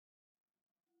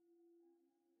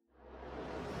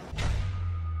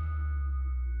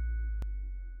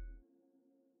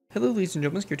Hello ladies and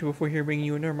gentlemen, ZPro here bringing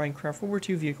you another Minecraft World War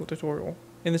II vehicle tutorial.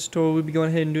 In this tutorial we'll be going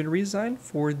ahead and doing a redesign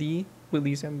for the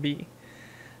Willys MB.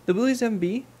 The Willys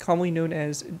MB, commonly known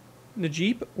as the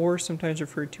Jeep or sometimes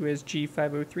referred to as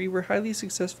G503, were highly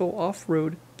successful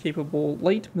off-road capable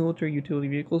light military utility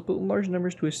vehicles built in large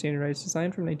numbers to a standardized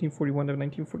design from 1941 to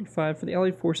 1945 for the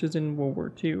Allied forces in World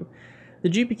War II. The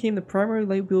Jeep became the primary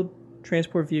light-wheeled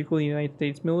transport vehicle in the United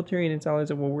States military and its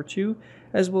allies in World War II,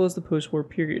 as well as the post-war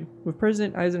period, with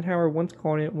President Eisenhower once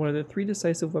calling it one of the three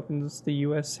decisive weapons the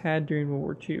U.S. had during World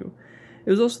War II.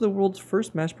 It was also the world's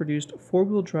first mass-produced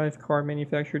four-wheel drive car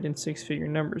manufactured in six-figure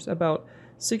numbers. About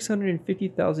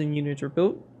 650,000 units were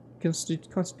built,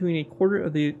 constituting a quarter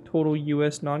of the total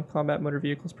U.S. non-combat motor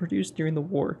vehicles produced during the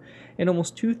war, and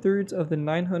almost two-thirds of the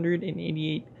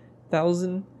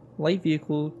 988,000 light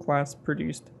vehicle class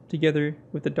produced, together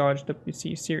with the Dodge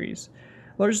WC series.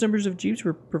 Large numbers of Jeeps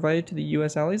were provided to the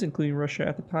U.S. allies, including Russia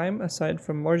at the time, aside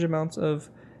from large amounts of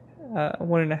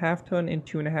 1.5 ton and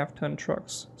 2.5 ton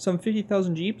trucks. Some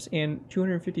 50,000 Jeeps and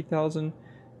 250,000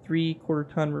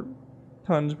 3/4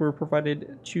 tons were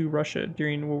provided to Russia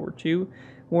during World War II,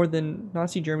 more than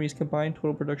Nazi Germany's combined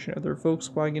total production of their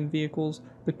Volkswagen vehicles,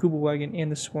 the Kubelwagen,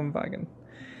 and the Schwimmwagen.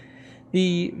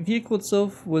 The vehicle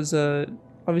itself was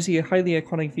obviously a highly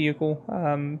iconic vehicle.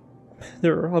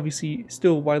 They're obviously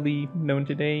still widely known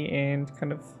today and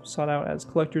kind of sought out as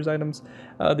collector's items.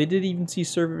 They did even see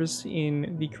service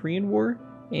in the Korean War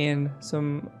and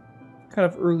some kind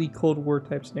of early Cold War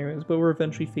type scenarios, but were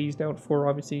eventually phased out for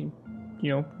obviously,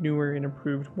 newer and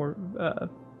improved, more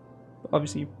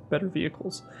obviously better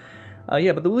vehicles.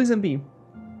 But the Willys MB,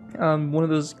 one of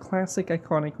those classic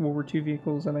iconic World War II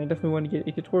vehicles, and I definitely want to get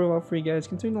a tutorial out for you guys,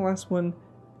 considering the last one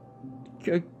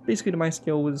basically to my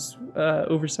scale was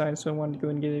oversized, so I wanted to go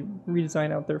and get a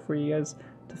redesign out there for you guys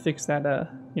to fix that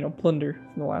blunder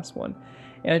from the last one.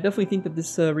 And I definitely think that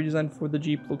this redesign for the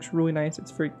Jeep looks really nice.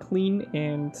 It's very clean,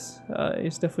 and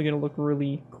it's definitely going to look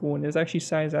really cool, and is actually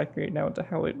size accurate now to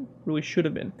how it really should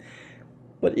have been.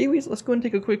 But anyways, let's go and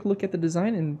take a quick look at the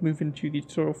design and move into the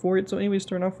tutorial for it. So anyways,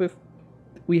 starting off with,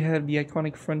 we have the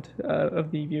iconic front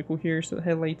of the vehicle here, so the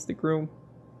headlights, the grille,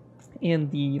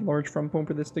 and the large front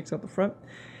bumper that sticks out the front.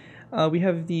 We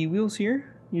have the wheels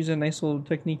here. Use a nice little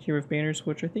technique here with banners,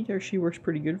 which I think actually works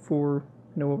pretty good for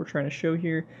what we're trying to show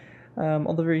here.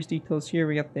 All the various details here.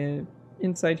 We got the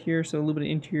inside here, so a little bit of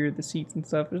interior, the seats and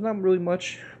stuff. There's not really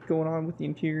much going on with the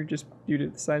interior just due to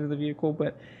the size of the vehicle,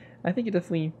 but I think it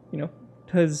definitely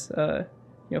does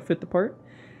fit the part.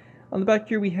 On the back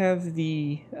here we have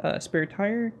the spare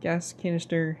tire, gas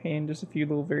canister, and just a few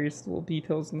various little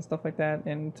details and stuff like that.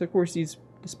 And of course the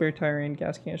spare tire and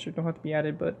gas canister don't have to be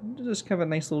added, but just kind of a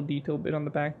nice little detail bit on the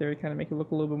back there to kind of make it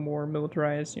look a little bit more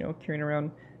militarized, carrying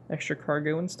around extra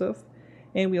cargo and stuff.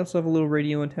 And we also have a little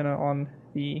radio antenna on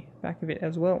the back of it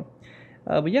as well.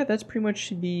 But yeah, that's pretty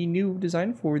much the new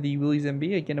design for the Willys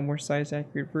MB. Again, a more size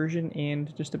accurate version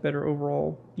and just a better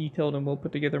overall detailed and well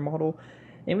put together model.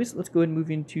 Anyways, let's go ahead and move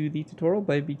into the tutorial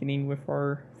by beginning with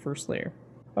our first layer.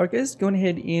 Alright guys, going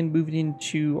ahead and moving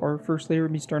into our first layer,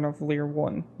 we'll be starting off with layer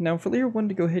 1. Now for layer 1,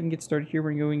 to go ahead and get started here,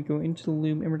 we're going to go into the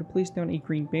loom and we're going to place down a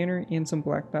green banner and some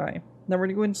black dye. Now we're going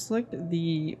to go ahead and select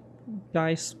the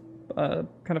dye kind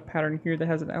of pattern here that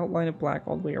has an outline of black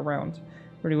all the way around.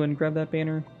 We're going to go ahead and grab that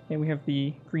banner, and we have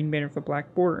the green banner with a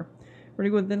black border. We're going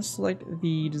to go ahead and then select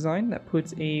the design that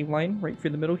puts a line right through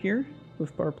the middle here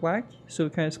with bar black, so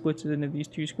it kind of splits it into these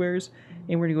two squares,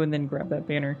 and we're going to go ahead and then grab that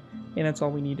banner, and that's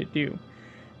all we need to do.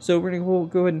 So we're going to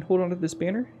go ahead and hold on to this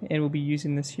banner, and we'll be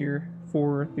using this here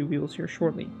for the wheels here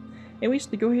shortly. Anyways,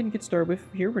 to go ahead and get started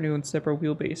with here, we're doing ZPro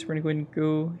wheelbase. We're going to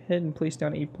go ahead and place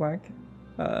down a black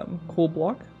coal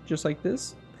block, just like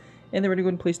this, and then we're going to go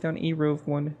ahead and place down a row of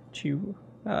 1, 2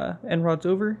 end rods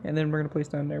over, and then we're going to place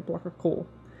down another block of coal.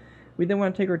 We then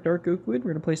want to take our dark oak wood.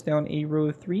 We're going to place down a row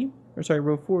of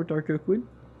row 4 dark oak wood,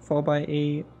 followed by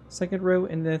a second row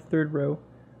and then a third row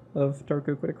of dark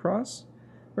oak wood across.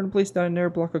 We're going to place down another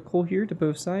block of coal here to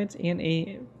both sides and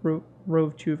a row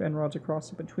of 2 of end rods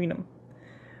across in between them.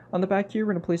 On the back here,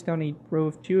 we're going to place down a row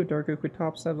of 2 of dark oak wood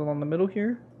topsides along the middle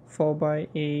here, followed by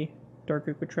a dark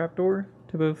oak wood trapdoor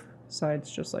to both sides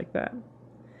just like that.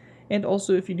 And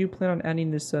also, if you do plan on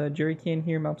adding this jerry can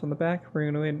here mounted on the back, we're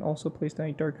going to go ahead and also place down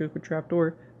a dark oak wood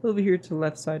trapdoor over here to the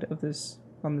left side of this,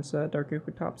 on this dark oak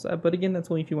wood top side. But again, that's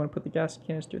only if you want to put the gas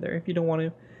canister there. If you don't want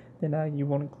to, then you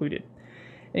won't include it.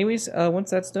 Anyways,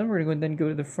 once that's done, we're going to then go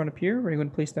to the front up here. We're going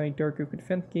to place down a dark oak wood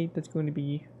fence gate that's going to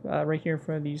be right here in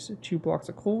front of these 2 blocks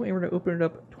of coal, and we're going to open it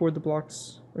up toward the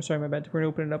blocks, or sorry, my bad, we're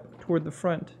going to open it up toward the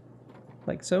front,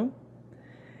 like so.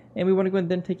 And we want to go ahead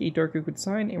and then take a dark oak wood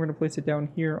sign, and we're going to place it down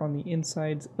here on the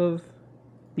insides of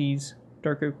these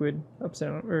dark oak wood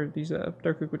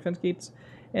dark oak wood fence gates.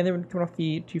 And then coming off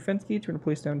the 2 fence gates, we're going to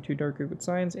place down 2 dark oak wood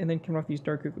signs. And then coming off these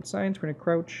dark oak wood signs, we're going to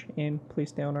crouch and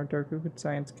place down our dark oak wood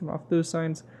signs coming off those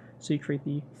signs, so you create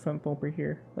the front bumper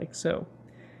here, like so.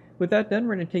 With that done,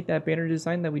 we're going to take that banner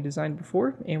design that we designed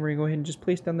before, and we're going to go ahead and just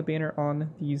place down the banner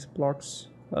on these blocks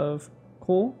of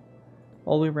coal,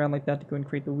 all the way around like that, to go and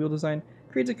create the wheel design.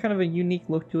 Creates a kind of a unique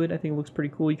look to it. I think it looks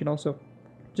pretty cool. You can also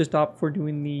just opt for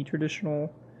doing the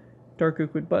traditional dark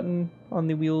oak wood button on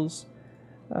the wheels,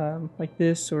 like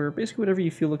this, or basically whatever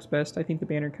you feel looks best. I think the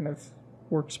banner kind of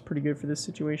works pretty good for this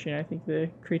situation. I think that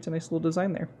it creates a nice little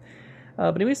design there.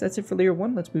 But anyways, that's it for layer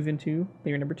 1. Let's move into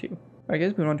layer number 2. Alright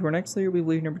guys, moving on to our next layer, we have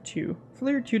layer number 2. For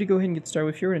layer 2, to go ahead and get started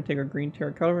with here, we're going to take our green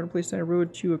terracotta, we're going to place down a row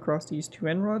of 2 across these 2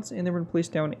 end rods, and then we're going to place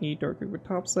down a dark oak wood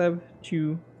top slab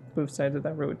to both sides of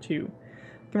that row of 2.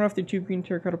 Coming off the 2 green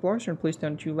terracotta blocks, we're going to place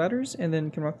down 2 ladders, and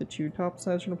then coming off the 2 top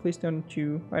slabs, we're going to place down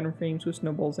 2 item frames with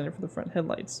snowballs in it for the front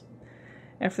headlights.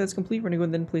 After that's complete, we're going to go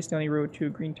and then place down a row of 2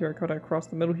 green terracotta across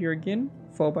the middle here again,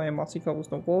 followed by a mossy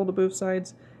cobblestone wall to both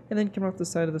sides, and then coming off the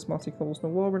side of this mossy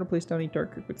cobblestone wall, we're going to place down a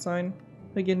dark oak wood sign,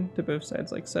 again to both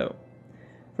sides like so.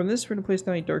 From this, we're going to place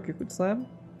down a dark oak wood slab,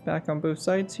 back on both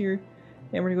sides here,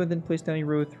 and we're going to go and then place down a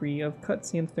row of 3 of cut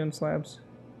sandstone slabs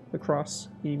across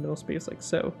the middle space like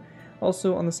so.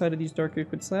 Also, on the side of these dark oak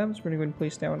wood slabs, we're going to go and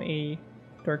place down a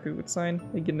dark oak wood sign,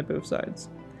 again to both sides.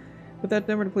 With that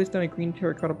done, we're going to place down a green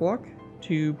terracotta block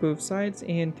to both sides,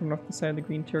 and coming off the side of the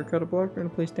green terracotta block, we're going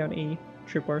to place down a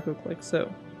tripwire hook like so.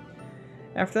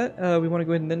 After that, we want to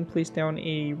go ahead and then place down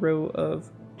a row of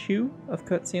 2 of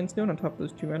cut sandstone on top of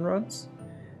those 2 end rods,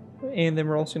 and then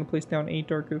we're also going to place down a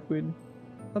dark oak wood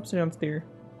upside down stair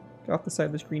off the side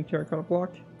of this green terracotta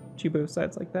block to both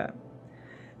sides like that.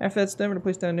 After that's done, we're going to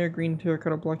place down another green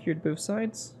terracotta block here to both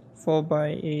sides, followed by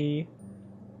a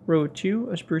row of 2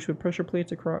 of spruce wood pressure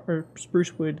plates across, or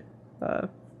spruce wood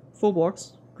full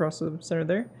blocks across the center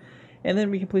there, and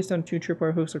then we can place down 2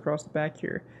 tripwire hooks across the back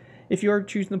here. If you are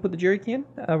choosing to put the jerry can,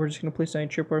 we're just going to place down a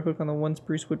tripwire hook on the 1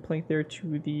 spruce wood plank there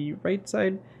to the right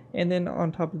side, and then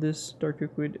on top of this dark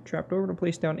oak wood trapdoor, we're going to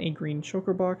place down a green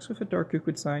shulker box with a dark oak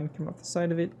wood sign coming off the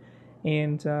side of it,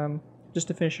 and just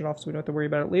to finish it off so we don't have to worry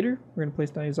about it later, we're going to place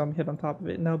down a zombie head on top of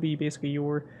it, and that'll be basically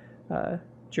your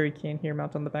jerry can here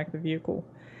mounted on the back of the vehicle.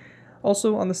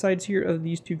 Also, on the sides here of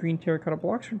these 2 green terracotta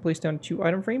blocks, we're going to place down 2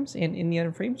 item frames, and in the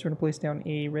item frames, we're going to place down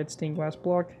a red stained glass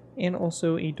block, and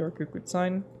also a dark oak wood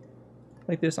sign,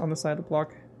 like this on the side of the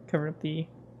block, covering up the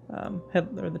head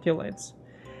or the tail lights.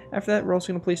 After that, we're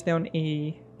also going to place down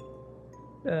a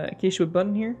acacia wood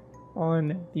button here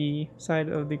on the side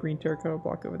of the green terracotta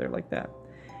block over there, like that.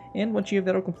 And once you have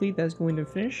that all complete, that is going to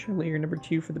finish layer number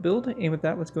 2 for the build. And with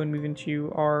that, let's go and move into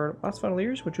our last final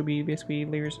layers, which will be basically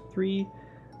layers 3,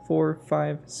 4,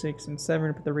 5, 6, and 7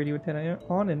 to put the radio antenna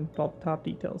on and all the top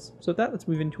details. So with that, let's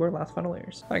move into our last final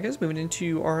layers. Alright guys, moving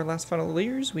into our last final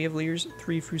layers, we have layers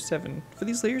 3 through 7. For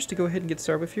these layers, to go ahead and get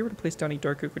started with here, we're going to place down a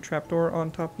dark oak wood trapdoor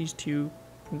on top of these 2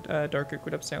 dark oak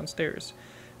wood upside down stairs.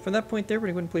 From that point there,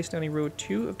 we're going to go ahead and place down a row of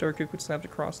 2 of dark oak wood slabs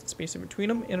across the space in between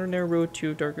them, and another row of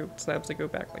 2 of dark oak wood slabs that go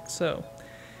back like so.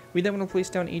 We then want to place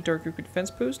down a dark oak wood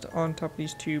fence post on top of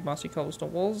these 2 mossy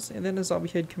cobblestone walls, and then a zombie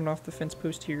head coming off the fence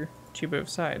post here to both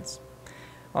sides.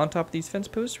 On top of these fence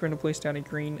posts, we're going to place down a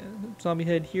green zombie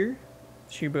head here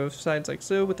to both sides like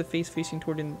so, with the face facing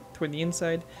toward the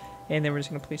inside, and then we're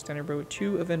just going to place down a row of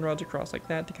 2 of end rods across like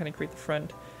that to kind of create the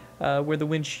front where the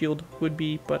windshield would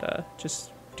be, but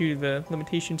just due to the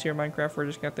limitations here in Minecraft, we're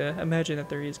just going to have to imagine that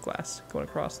there is glass going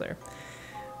across there.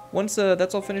 Once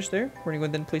that's all finished there, we're going to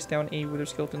then place down a wither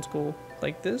skeleton skull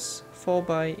like this, followed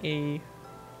by a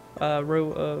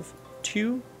row of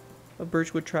 2 of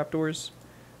birchwood trapdoors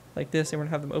like this, and we're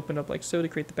going to have them open up like so to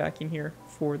create the backing here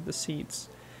for the seats.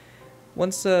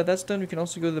 Once that's done, we can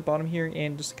also go to the bottom here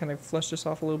and just kind of flesh this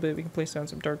oak a little bit. We can place down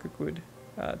some dark oak wood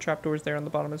trapdoors there on the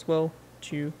bottom as well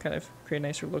to kind of create a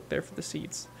nicer look there for the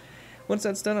seats. Once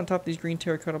that's done, on top of these green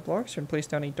terracotta blocks, we're going to place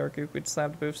down a dark oak wood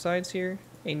slab to both sides here,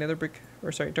 another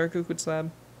dark oak wood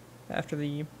slab after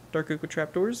the dark oak wood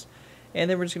trapdoors, and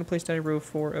then we're just going to place down a row of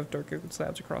 4 of dark oak wood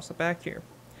slabs across the back here.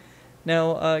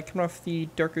 Now, coming off the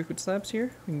dark oak wood slabs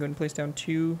here, we can go and place down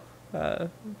 2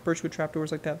 birchwood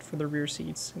trapdoors like that for the rear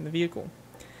seats in the vehicle.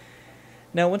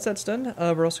 Now, once that's done,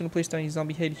 we're also going to place down a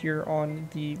zombie head here on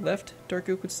the left dark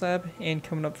oak wood slab, and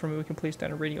coming up from it, we can place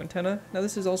down a radio antenna. Now,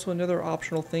 this is also another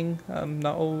optional thing.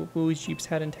 Not all Willys Jeeps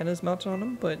had antennas mounted on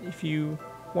them, but if you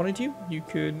wanted to, you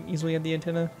could easily add the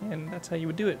antenna, and that's how you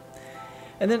would do it.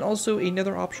 And then also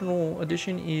another optional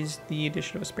addition is the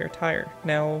addition of a spare tire.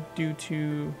 Now, due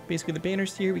to basically the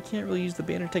banners here, we can't really use the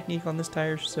banner technique on this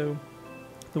tire, so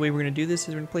The way we're going to do this is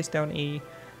we're going to place down a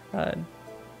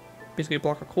basically a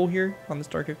block of coal here on this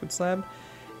dark liquid slab,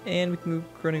 and we're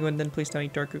going to go and then place down a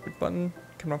dark liquid button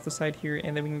coming off the side here,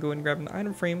 and then we can go and grab an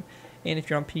item frame. And if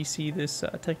you're on PC, this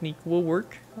technique will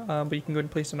work, but you can go ahead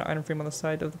and place an item frame on the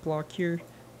side of the block here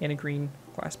and a green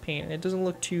glass pane. And it doesn't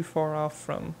look too far off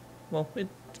from, well, it's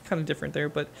kind of different there,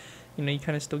 but you know, you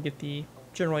kind of still get the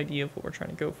general idea of what we're trying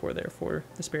to go for there for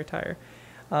the spare tire.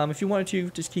 If you wanted to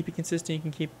just keep it consistent,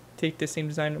 you can take the same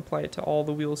design and apply it to all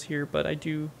the wheels here, but I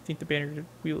do think the banner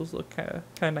wheels look kind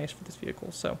of nice for this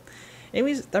vehicle. So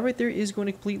anyways, that right there is going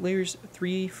to complete layers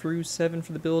 3 through 7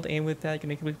 for the build, and with that, I'm going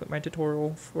to complete my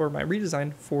tutorial for my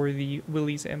redesign for the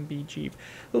Willys MB Jeep.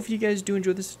 Hopefully you guys do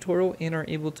enjoy this tutorial and are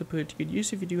able to put it to good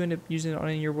use. If you do end up using it on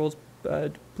any of your worlds,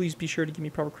 please be sure to give me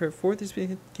proper credit for it. This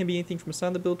can be anything from a side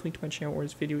of the build, link to my channel, or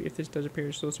this video if this does appear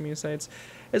on social media sites.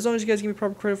 As long as you guys give me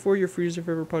proper credit for it, you're free to use your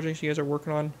favorite projects you guys are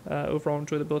working on. Overall,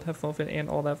 enjoy the build, have fun with it, and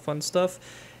all that fun stuff.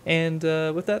 And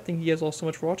with that, thank you guys all so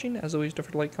much for watching. As always, don't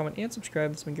forget to like, comment, and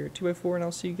subscribe. This has been Garrett 2x4, and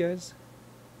I'll see you guys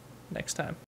next time.